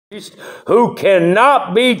who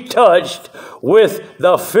cannot be touched with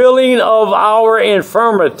the feeling of our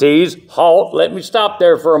infirmities. Halt, let me stop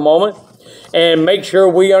there for a moment and make sure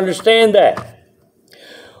we understand that.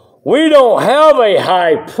 We don't have a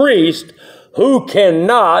high priest who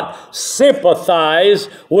cannot sympathize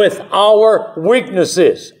with our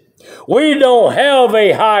weaknesses. We don't have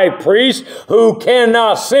a high priest who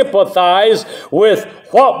cannot sympathize with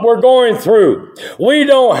what we're going through. We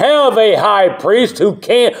don't have a high priest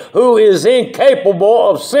who is incapable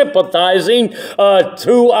of sympathizing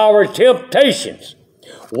to our temptations.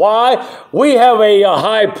 Why? We have a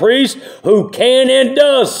high priest who can and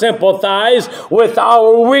does sympathize with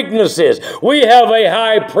our weaknesses. We have a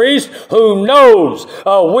high priest who knows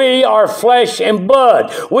we are flesh and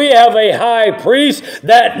blood. We have a high priest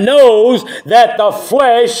that knows that the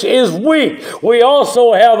flesh is weak. We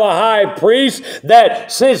also have a high priest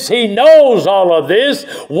that, since he knows all of this,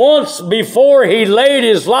 once before he laid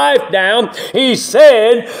his life down, he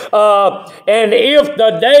said, and if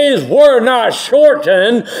the days were not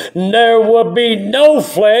shortened, there would be no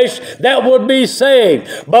flesh that would be saved.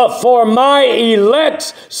 But for my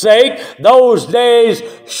elect's sake, those days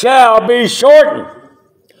shall be shortened.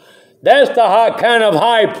 That's the kind of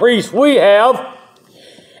high priest we have.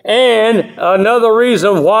 And another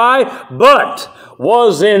reason why, but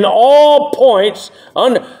was in all points,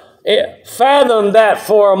 fathom that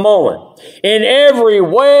for a moment. In every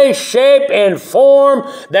way, shape, and form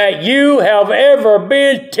that you have ever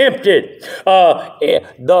been tempted, the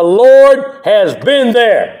Lord has been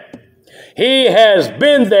there. He has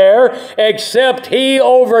been there, except he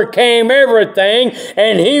overcame everything,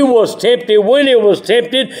 and he was tempted. When he was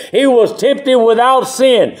tempted without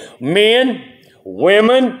sin. Men,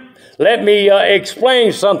 women, let me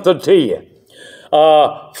explain something to you.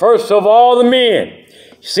 First of all, the men.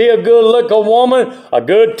 See a good-looking woman, a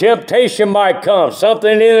good temptation might come.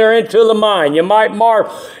 Something enter into the mind. You might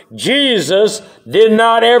marvel. Jesus did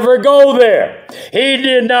not ever go there. He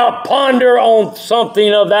did not ponder on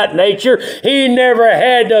something of that nature. He never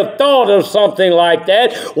had the thought of something like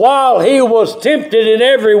that. While he was tempted in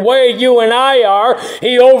every way you and I are,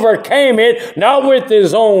 he overcame it, not with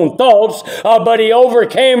his own thoughts, but he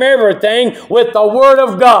overcame everything with the Word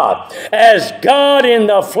of God. As God in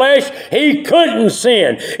the flesh, he couldn't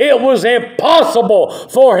sin. It was impossible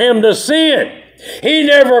for him to sin. He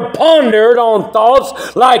never pondered on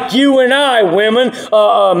thoughts like you and I, women,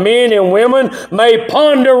 men and women, may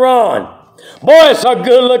ponder on. Boy, it's a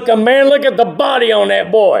good-looking man. Look at the body on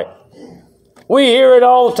that boy. We hear it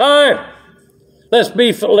all the time. Let's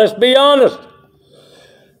be honest.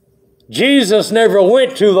 Jesus never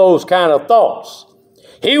went to those kind of thoughts.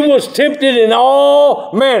 He was tempted in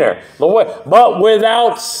all manner, but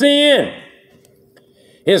without sin.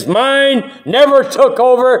 His mind never took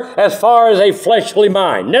over as far as a fleshly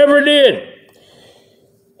mind. Never did.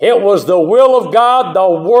 It was the will of God, the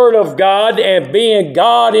Word of God, and being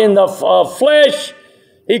God in the flesh,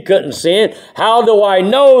 he couldn't sin. How do I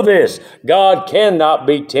know this? God cannot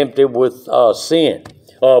be tempted with sin,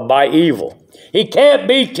 by evil. He can't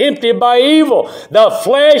be tempted by evil. The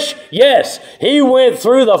flesh, yes,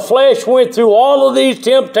 the flesh went through all of these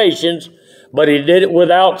temptations, but he did it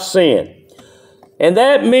without sin. And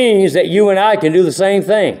that means that you and I can do the same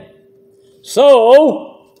thing.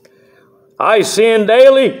 So, I sin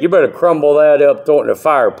daily. You better crumble that up, throw it in the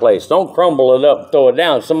fireplace. Don't crumble it up and throw it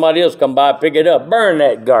down. Somebody else come by, pick it up. Burn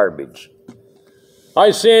that garbage.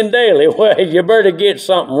 I sin daily. Well, you better get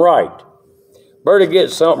something right. Better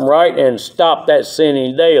get something right and stop that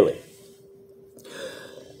sinning daily.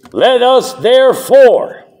 Let us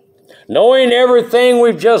therefore, knowing everything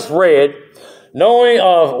we've just read, knowing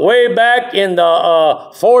way back in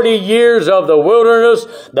the 40 years of the wilderness,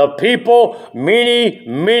 the people,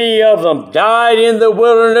 many of them died in the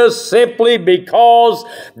wilderness simply because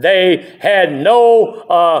they had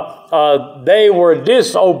they were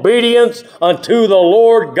disobedient unto the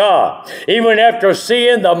Lord God. Even after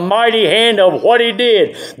seeing the mighty hand of what he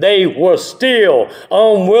did, they were still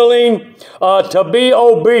unwilling to be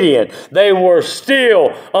obedient. They were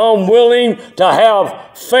still unwilling to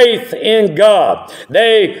have faith in God.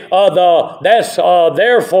 Therefore,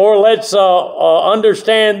 let's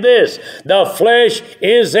understand this. The flesh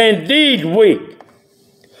is indeed weak.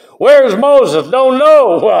 Where's Moses? Don't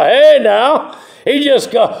know. Well, hey now. He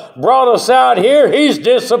just brought us out here. He's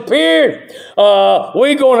disappeared.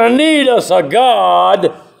 We're going to need us a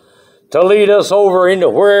God to lead us over into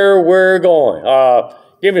where we're going.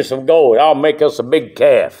 Give me some gold. I'll make us a big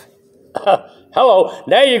calf. Hello.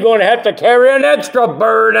 Now you're going to have to carry an extra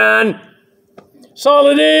burden. That's all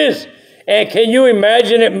it is. And can you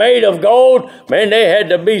imagine it made of gold? Man, they had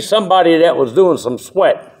to be somebody that was doing some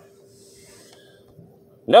sweat.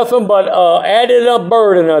 Nothing but added a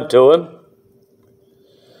burden unto him.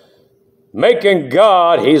 Making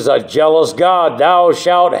God, he's a jealous God. Thou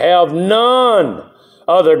shalt have none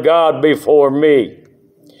other God before me.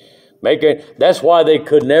 That's why they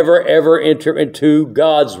could never, ever enter into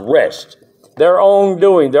God's rest. Their own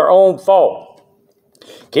doing, their own fault.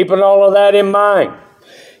 Keeping all of that in mind.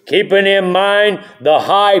 Keeping in mind the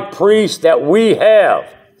high priest that we have.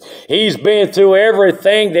 He's been through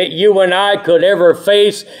everything that you and I could ever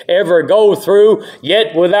face, ever go through,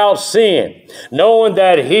 yet without sin. Knowing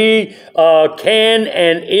that he can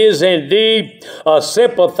and is indeed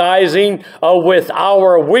sympathizing with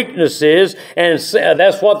our weaknesses. And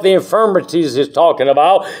that's what the infirmities is talking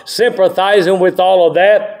about. Sympathizing with all of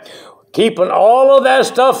that. Keeping all of that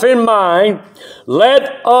stuff in mind,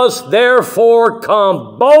 let us therefore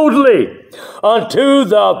come boldly unto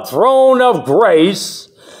the throne of grace,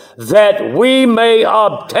 that we may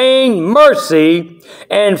obtain mercy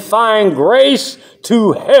and find grace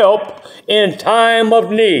to help in time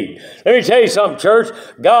of need. Let me tell you something, church.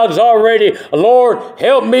 God's already, Lord,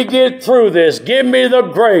 help me get through this. Give me the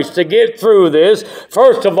grace to get through this.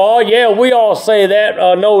 First of all, yeah, we all say that,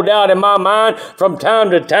 no doubt in my mind, from time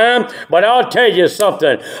to time. But I'll tell you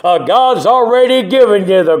something. God's already given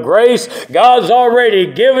you the grace. God's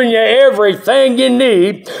already given you everything you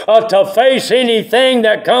need to face anything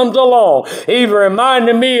that comes along. He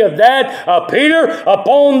reminded me of that, Peter,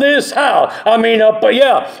 upon this house.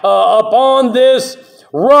 Upon this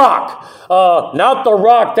rock. Not the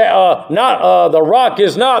rock that, the rock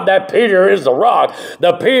is not that Peter is the rock.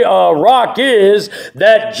 The rock is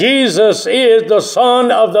that Jesus is the Son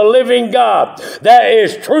of the living God. That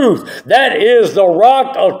is truth. That is the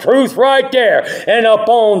rock of truth right there. And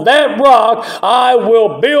upon that rock, I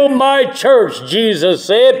will build my church, Jesus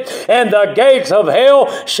said, and the gates of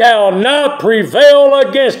hell shall not prevail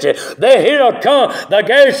against it. The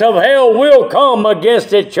gates of hell will come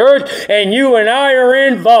against it, church, and you and I are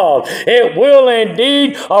involved. It will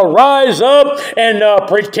indeed arise up and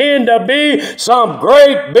pretend to be some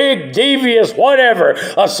great big devious whatever,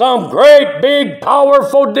 some great big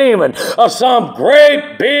powerful demon, some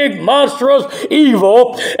great big monstrous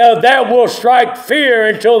evil that will strike fear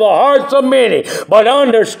into the hearts of many. But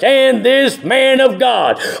understand this man of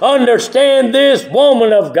God, understand this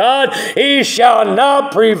woman of God, he shall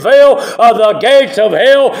not prevail, the gates of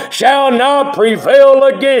hell shall not prevail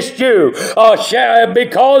against you,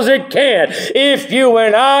 because it can't. If you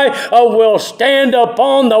and I will stand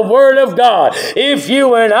upon the Word of God, if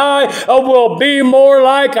you and I will be more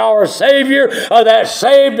like our Savior that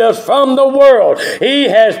saved us from the world, He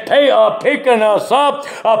has picked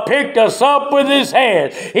us up with His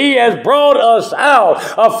hand. He has brought us out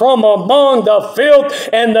from among the filth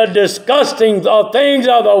and the disgusting things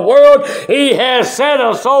of the world. He has set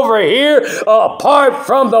us over here apart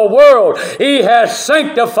from the world. He has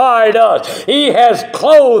sanctified us. He has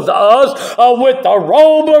clothed us with the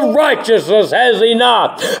robe of righteousness, has He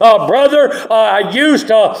not? Brother, I used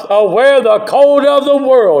to wear the coat of the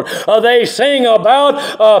world. They sing about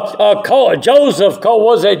Joseph.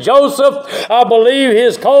 Was it Joseph? I believe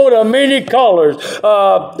his coat of many colors.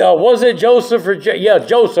 Was it Joseph?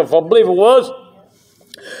 Joseph, I believe it was.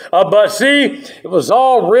 But see, it was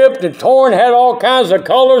all ripped and torn, had all kinds of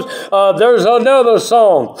colors. There's another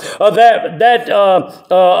song that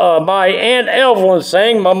my Aunt Evelyn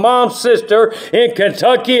sang, my mom's sister in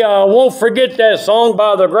Kentucky. I won't forget that song,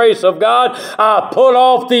 by the grace of God. I put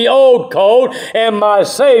off the old coat and my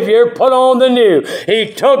Savior put on the new.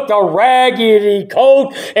 He took the raggedy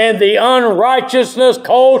coat and the unrighteousness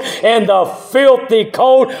coat and the filthy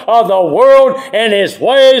coat of the world and its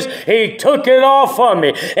ways. He took it off from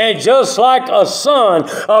me. And just like a son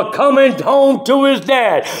coming home to his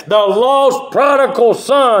dad, the lost prodigal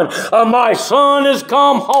son, my son has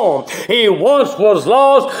come home. He once was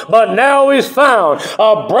lost, but now he's found.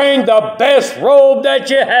 Bring the best robe that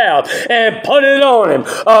you have and put it on him.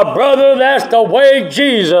 Brother, that's the way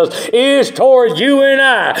Jesus is toward you and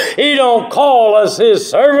I. He don't call us His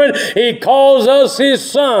servant. He calls us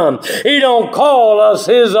His son. He don't call us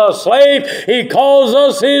His slave. He calls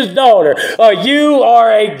us His daughter. You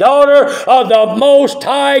are a daughter of the Most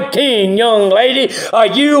High King, young lady.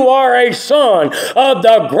 You are a son of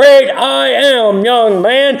the great I Am, young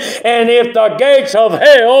man. And if the gates of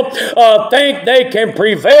hell think they can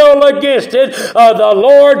prevail against it, the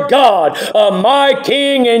Lord God, my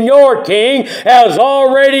King and your King, has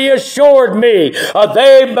already assured me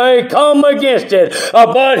they may come against it,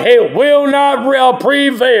 but it will not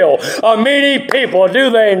prevail. Many people, do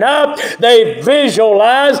they not? They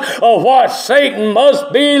visualize what Satan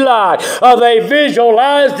must be be like. They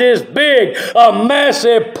visualize this big,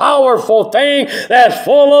 massive, powerful thing that's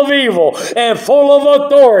full of evil and full of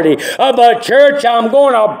authority. But church, I'm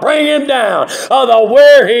going to bring him down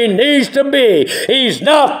where he needs to be. He's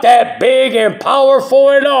not that big and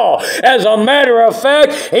powerful at all. As a matter of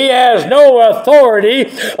fact, he has no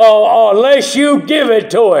authority unless you give it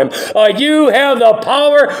to him. You have the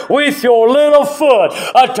power with your little foot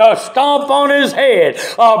to stomp on his head.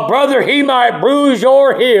 Brother, he might bruise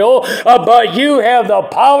your heel, but you have the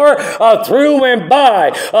power through and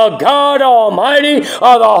by God Almighty,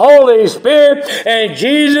 the Holy Spirit, and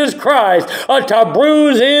Jesus Christ to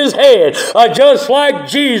bruise his head, just like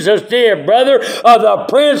Jesus did, brother. The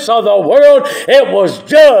prince of the world, it was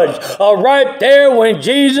judged right there when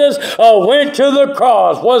Jesus went to the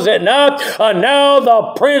cross, was it not? Now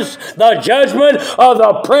the judgment of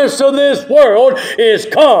the prince of this world is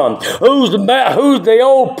come. Who's the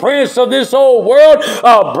old prince of this old world?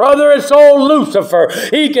 Brother, it's old Lucifer.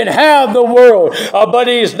 He can have the world, but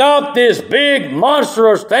he's not this big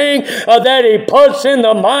monstrous thing that he puts in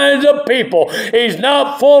the minds of people. He's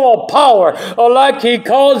not full of power like he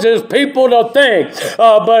causes people to think.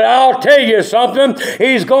 But I'll tell you something,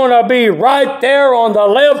 he's going to be right there on the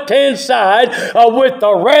left-hand side with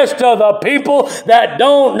the rest of the people that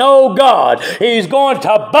don't know God. He's going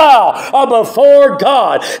to bow before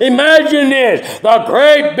God. Imagine this, the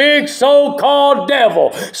great big so-called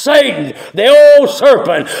devil, Satan, the old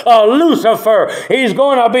serpent, Lucifer. He's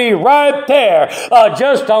going to be right there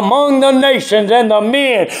just among the nations and the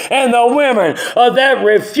men and the women that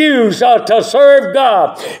refuse to serve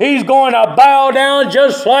God. He's going to bow down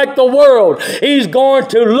just like the world. He's going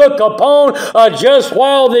to look upon just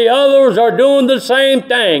while the others are doing the same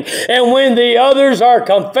thing. And when the others are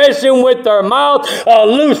confessing with their mouth,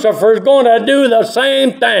 Lucifer's going to do the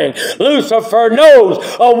same thing. Lucifer knows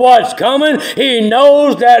what's coming. He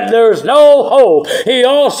knows that there's no hope. He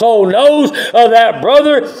also knows that,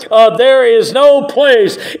 brother, there is no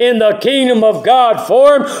place in the kingdom of God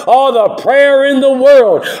for him. All the prayer in the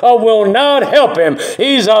world will not help him.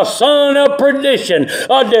 He's a son of perdition,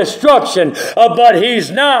 of destruction, but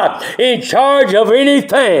he's not in charge of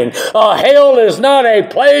anything. Hell is not a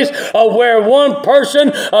place where one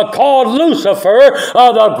person called Lucifer,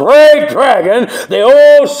 the great dragon, the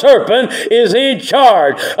old serpent, is in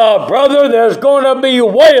charge. Brother, there's going to be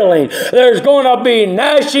wailing. There's going to be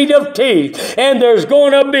gnashing of teeth. And there's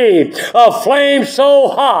going to be a flame so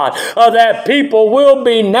hot that people will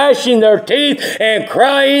be gnashing their teeth and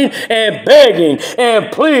crying and begging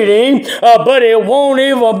and pleading, but it won't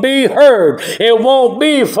even be heard. It won't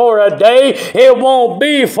be for a day. It won't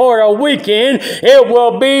be for a weekend. It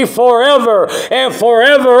will be forever and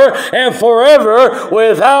forever and forever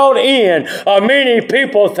without end. Many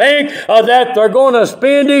people think that they're going to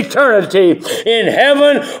spend eternity in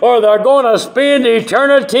heaven or they're going to spend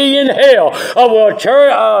eternity in hell. Well,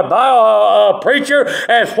 preacher,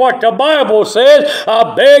 that's what the Bible says.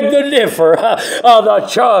 I beg to differ.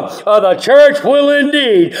 The church will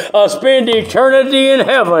indeed spend eternity in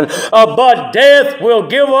heaven, but death will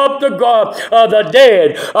give up the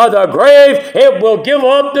dead. The grave, it will give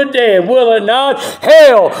up the dead, will it not?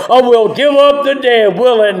 Hell will give up the dead,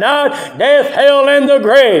 will it not? Death, hell, and the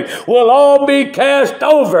grave will all be cast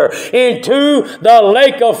over into the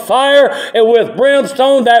lake of fire and with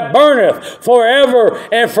brimstone that burneth forever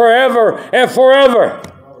and forever and forever.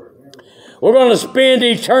 We're going to spend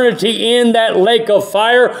eternity in that lake of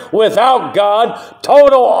fire without God,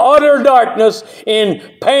 total, utter darkness, in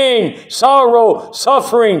pain, sorrow,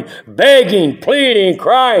 suffering, begging, pleading,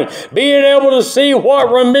 crying, being able to see what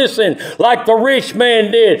we're missing like the rich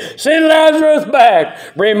man did. Send Lazarus back,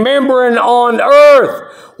 remembering on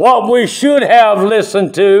earth what we should have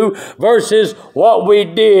listened to versus what we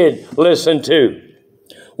did listen to.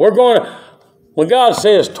 When God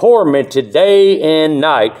says tormented day and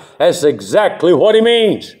night, that's exactly what he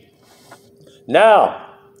means.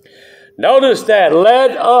 Now, notice that,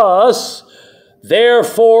 let us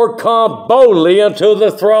therefore come boldly unto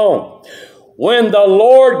the throne. When the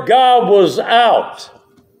Lord God was out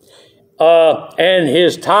and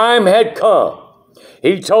his time had come,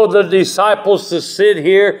 he told the disciples to sit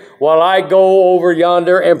here while I go over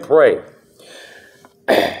yonder and pray.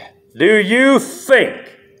 Do you think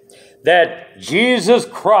that Jesus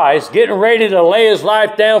Christ, getting ready to lay his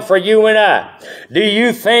life down for you and I, do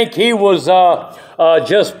you think he was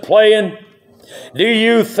just playing? Do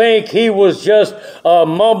you think he was just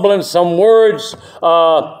mumbling some words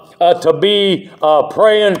to be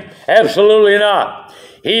praying? Absolutely not.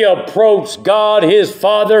 He approached God, his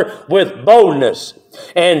Father, with boldness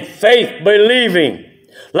and faith believing,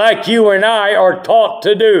 like you and I are taught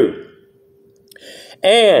to do.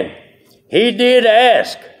 And he did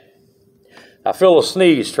ask. I feel a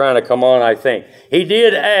sneeze trying to come on, I think. He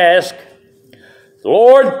did ask,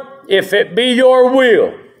 Lord, if it be your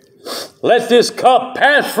will, let this cup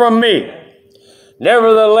pass from me.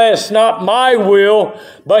 Nevertheless, not my will,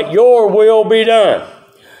 but your will be done.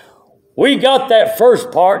 We got that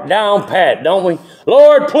first part down pat, don't we?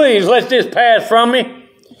 Lord, please let this pass from me.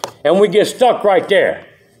 And we get stuck right there.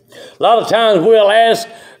 A lot of times we'll ask,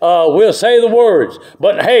 we'll say the words,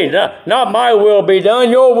 but hey, not my will be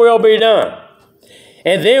done, your will be done.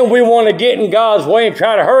 And then we want to get in God's way and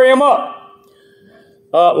try to hurry him up.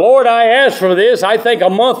 Lord, I asked for this, I think a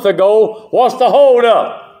month ago. What's the hold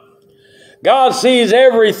up? God sees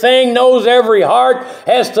everything, knows every heart,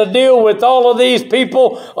 has to deal with all of these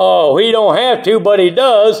people. He don't have to, but he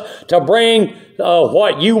does, to bring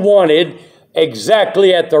what you wanted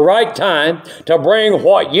exactly at the right time, to bring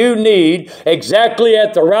what you need exactly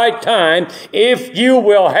at the right time, if you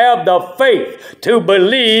will have the faith to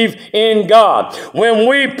believe in God. When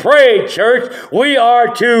we pray, church, we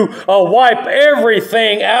are to wipe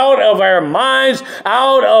everything out of our minds,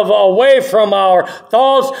 away from our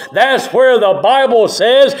thoughts. That's where the Bible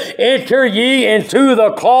says, enter ye into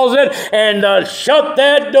the closet and shut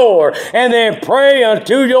that door, and then pray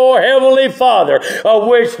unto your heavenly Father,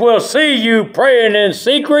 which will see you praying in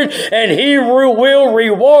secret, and he will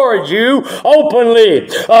reward you openly.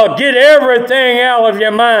 Get everything out of your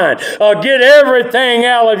mind. Get everything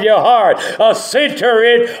out of your heart. Center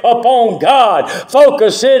it upon God.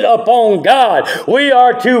 Focus it upon God. We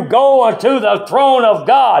are to go unto the throne of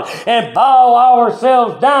God and bow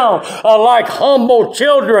ourselves down like humble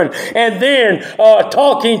children, and then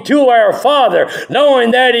talking to our Father, knowing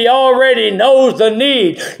that he already knows the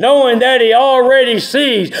need, knowing that he already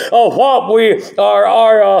sees what we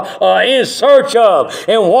are in search of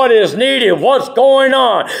and what is needed, what's going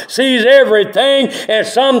on, sees everything. And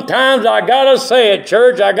sometimes I gotta say it,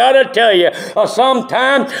 church, I gotta tell you,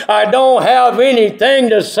 sometimes I don't have anything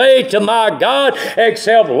to say to my God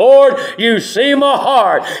except, Lord, you see my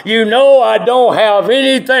heart. You know I don't have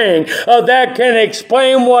anything that can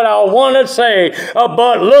explain what I want to say,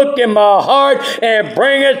 but look in my heart and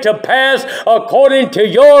bring it to pass according to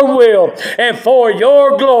your will and for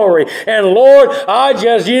your glory. And Lord, I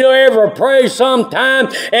just, ever pray sometime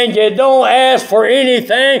and you don't ask for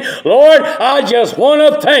anything. Lord, I just want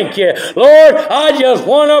to thank you. Lord, I just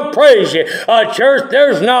want to praise you. Church,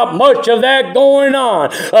 there's not much of that going on.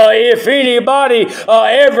 If anybody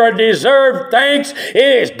ever deserved thanks,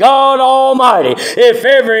 it's God Almighty. If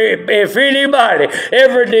anybody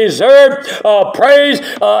ever deserved praise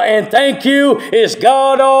and thank you, it's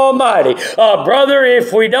God Almighty. Brother,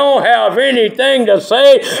 if we don't have anything to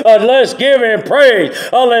say, let's give him praise.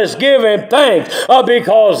 Let's give him thanks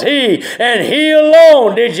because he and he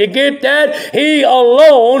alone, did you get that? He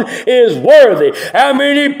alone is worthy. How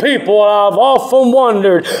many people, I've often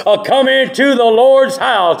wondered, come into the Lord's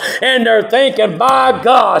house and they're thinking, my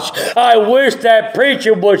gosh, I wish that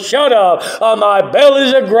preacher would shut up. My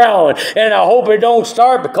belly's a growling, and I hope it don't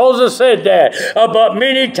start because I said that. But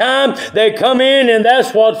many times they come in and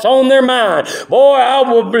that's what's on their mind. Boy, I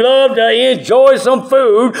would love to enjoy some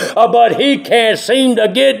food, but he can't seem to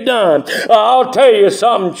get done. I'll tell you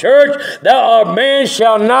something, church, that a man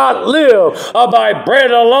shall not live by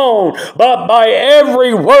bread alone, but by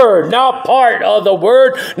every word, not part of the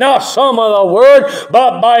word, not some of the word,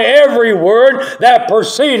 but by every word that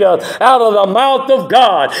proceedeth out of the mouth of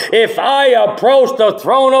God. If I approach the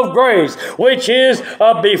throne of grace, which is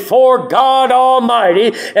before God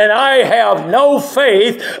Almighty, and I have no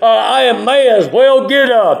faith, I may as well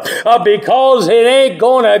get up because it ain't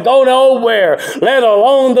going to go nowhere, let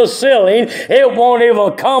alone the ceiling. It won't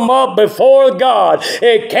even come up before God.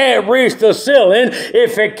 It can't reach the ceiling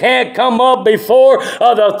if it can't come up before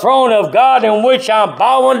the throne of God in which I'm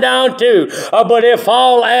bowing down to. But if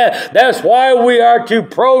I'll ask, that's why we are to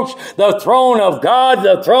approach the throne of God,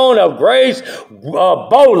 the throne of grace,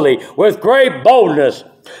 boldly, with great boldness.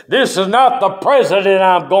 This is not the president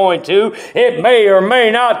I'm going to. It may or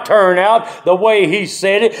may not turn out the way he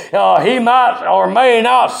said it. He might or may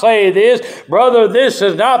not say this. Brother, this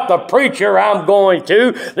is not the preacher I'm going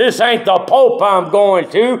to. This ain't the Pope I'm going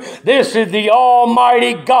to. This is the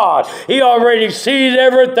Almighty God. He already sees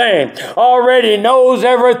everything, already knows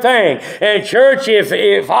everything. And church,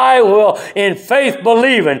 if I will in faith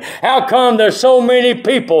believing, how come there's so many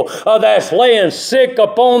people that's laying laying sick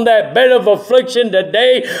upon that bed of affliction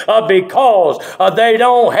today because they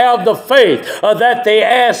don't have the faith that they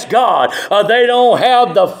ask God. They don't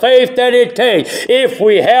have the faith that it takes. If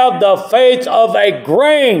we have the faith of a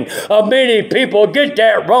grain, many people get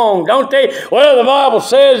that wrong, don't they? Well, the Bible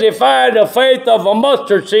says if I had the faith of a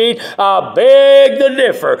mustard seed, I beg to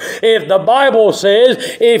differ. If the Bible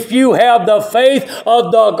says if you have the faith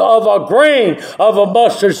of a grain of a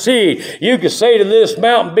mustard seed, you can say to this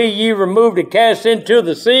mountain, be ye removed and cast into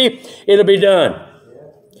the sea, it'll be done.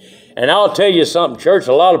 And I'll tell you something, church,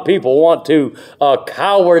 a lot of people want to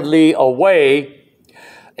cowardly away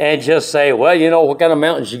and just say, well, you know, what kind of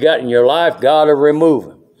mountains you got in your life, God will remove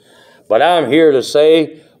them. But I'm here to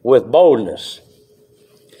say with boldness,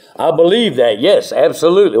 I believe that, yes,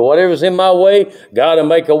 absolutely. Whatever's in my way, God will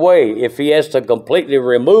make a way. If he has to completely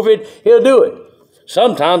remove it, he'll do it.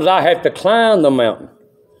 Sometimes I have to climb the mountain,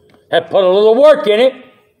 have to put a little work in it.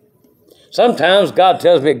 Sometimes God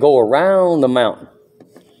tells me to go around the mountain.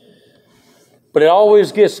 But it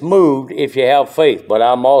always gets moved if you have faith. But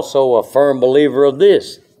I'm also a firm believer of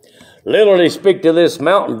this. Literally speak to this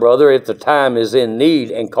mountain, brother, if the time is in need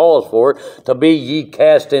and calls for it, to be ye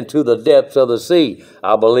cast into the depths of the sea.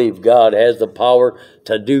 I believe God has the power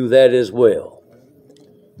to do that as well.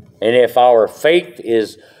 And if our faith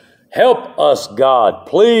is, help us, God.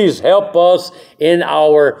 Please help us in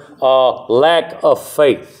our lack of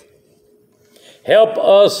faith. Help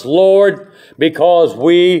us, Lord, because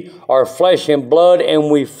we are flesh and blood and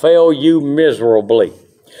we fail you miserably.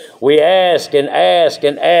 We ask and ask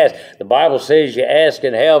and ask. The Bible says you ask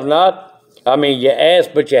and have not. You ask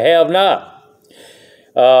but you have not.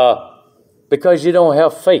 Because you don't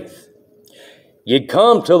have faith. You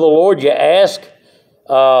come to the Lord, you ask,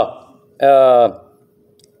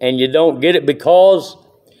 and you don't get it because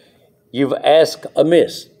you've asked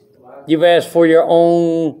amiss. You've asked for your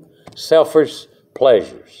own selfish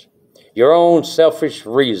pleasures, your own selfish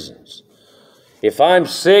reasons. If I'm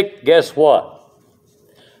sick, guess what?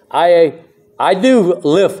 I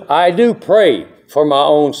do pray for my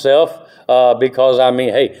own self because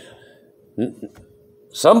hey,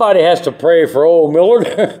 somebody has to pray for old Millard.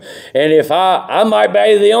 And if I might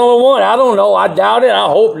be the only one, I don't know, I doubt it, I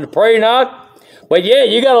hope to pray not. But yeah,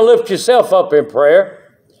 you got to lift yourself up in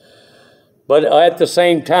prayer. But at the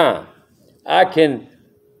same time, I can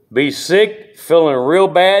be sick, feeling real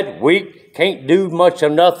bad, weak, can't do much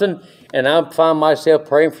of nothing, and I find myself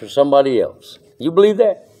praying for somebody else. You believe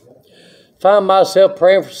that? Find myself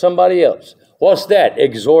praying for somebody else. What's that?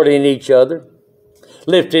 Exhorting each other,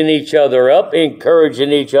 lifting each other up,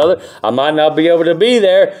 encouraging each other. I might not be able to be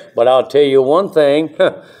there, but I'll tell you one thing.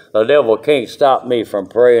 The devil can't stop me from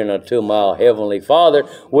praying unto my heavenly Father,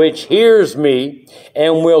 which hears me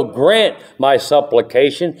and will grant my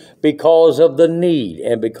supplication because of the need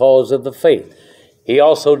and because of the faith. He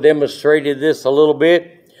also demonstrated this a little bit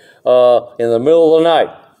in the middle of the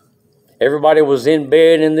night. Everybody was in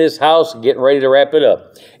bed in this house, getting ready to wrap it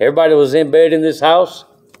up. Everybody was in bed in this house.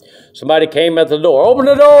 Somebody came at the door. Open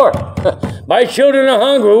the door. My children are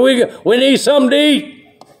hungry. We need something to eat.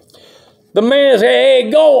 The man said, hey,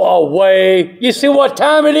 go away. You see what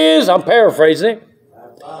time it is? I'm paraphrasing.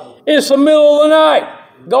 It's the middle of the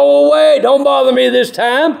night. Go away. Don't bother me this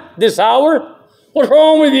time, this hour. What's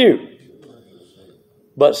wrong with you?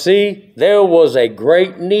 But see, there was a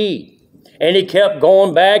great need. And he kept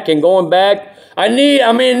going back and going back. I'm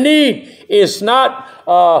in need. It's not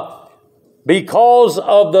because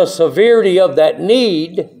of the severity of that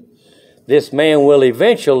need. This man will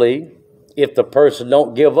eventually, if the person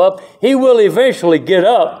don't give up, he will eventually get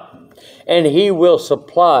up and he will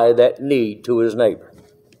supply that need to his neighbor.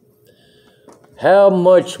 How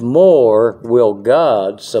much more will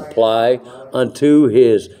God supply unto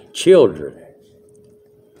his children?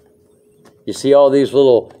 You see all these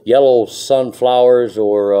little yellow sunflowers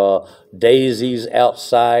or daisies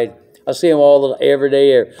outside. I see them every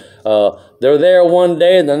day. They're there one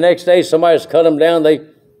day, and the next day somebody's cut them down. They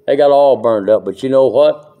got all burned up. But you know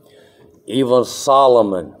what? Even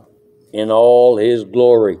Solomon, in all his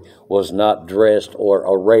glory, was not dressed or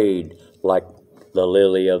arrayed like the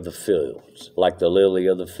lily of the fields, like the lily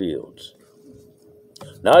of the fields.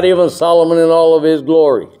 Not even Solomon in all of his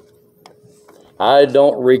glory. I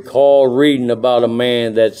don't recall reading about a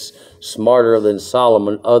man that's smarter than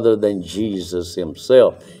Solomon other than Jesus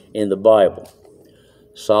himself in the Bible.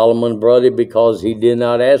 Solomon, brother, because he did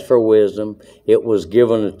not ask for wisdom, it was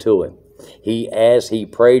given to him. He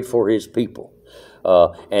prayed for his people.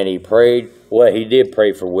 And he prayed, he did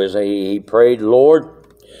pray for wisdom. He prayed, Lord,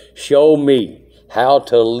 show me how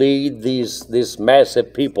to lead this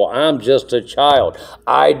massive people. I'm just a child.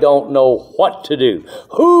 I don't know what to do.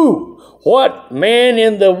 What man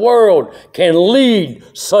in the world can lead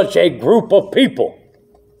such a group of people?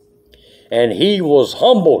 And he was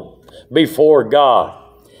humbled before God.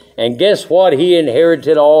 And guess what? He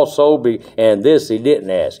inherited also, and this he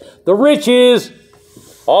didn't ask. The riches,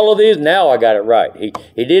 all of these, now I got it right.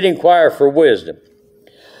 He did inquire for wisdom.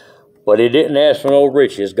 But he didn't ask for no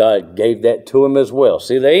riches. God gave that to him as well.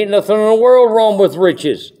 See, there ain't nothing in the world wrong with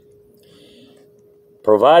riches,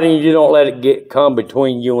 providing you don't let it come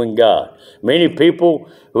between you and God. Many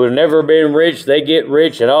people who have never been rich, they get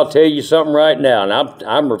rich, and I'll tell you something right now, and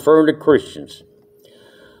I'm referring to Christians.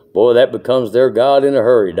 Boy, that becomes their God in a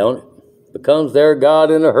hurry, don't it? Becomes their God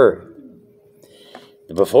in a hurry.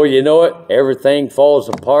 Before you know it, everything falls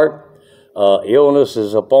apart. Illness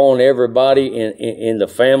is upon everybody in the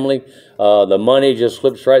family. The money just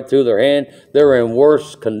slips right through their hand. They're in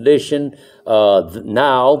worse condition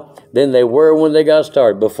now than they were when they got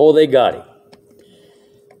started, before they got it.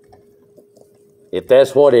 If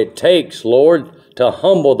that's what it takes, Lord, to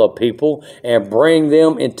humble the people and bring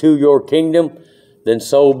them into your kingdom, then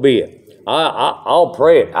so be it. I'll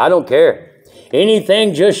pray it. I don't care.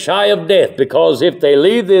 Anything just shy of death, because if they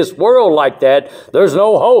leave this world like that, there's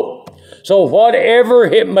no hope. So whatever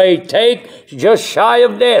it may take, just shy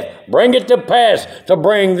of death, bring it to pass to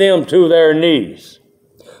bring them to their knees.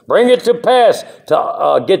 Bring it to pass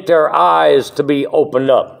to get their eyes to be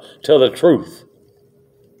opened up to the truth.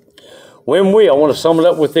 I want to sum it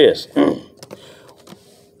up with this.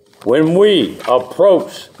 When we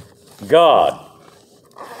approach God,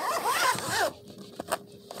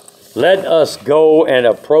 let us go and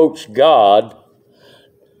approach God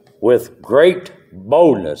with great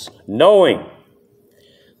boldness, knowing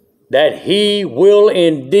that He will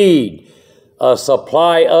indeed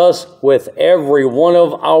supply us with every one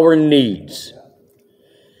of our needs.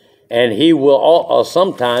 And He will,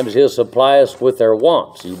 sometimes He'll supply us with our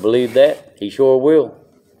wants. You believe that? He sure will.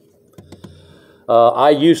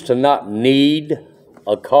 I used to not need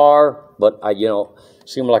a car, but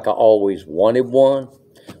seemed like I always wanted one.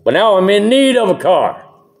 But now I'm in need of a car.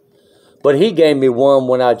 But He gave me one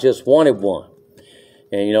when I just wanted one.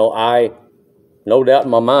 And, no doubt in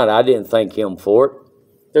my mind, I didn't thank Him for it.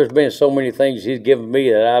 There's been so many things He's given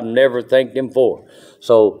me that I've never thanked Him for.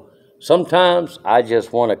 So sometimes I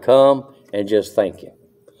just want to come and just thank Him.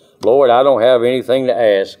 Lord, I don't have anything to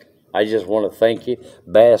ask. I just want to thank You,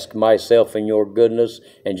 bask myself in Your goodness,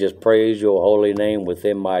 and just praise Your holy name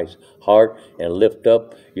within my heart and lift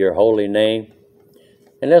up Your holy name.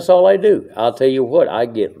 And that's all I do. I'll tell you what, I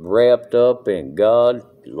get wrapped up in God.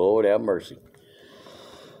 Lord have mercy.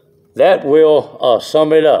 That will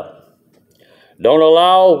sum it up. Don't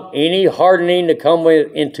allow any hardening to come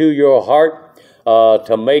into your heart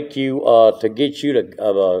to make you, to get you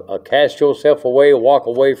to cast yourself away, walk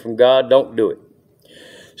away from God. Don't do it.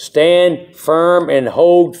 Stand firm and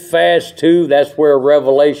hold fast to. That's where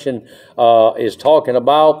Revelation is talking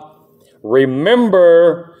about.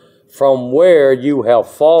 Remember from where you have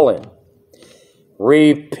fallen.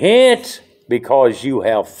 Repent because you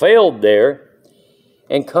have failed there,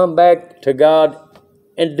 and come back to God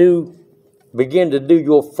and begin to do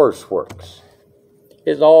your first works.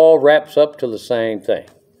 It all wraps up to the same thing.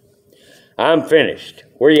 I'm finished.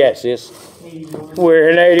 Where you at, sis? 81. We're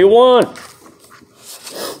in 81.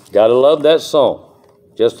 Gotta love that song.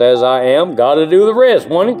 Just as I am, gotta do the rest,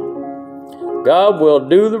 won't He? God will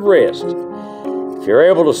do the rest. If you're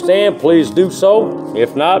able to stand, please do so.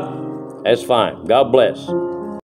 If not, that's fine. God bless.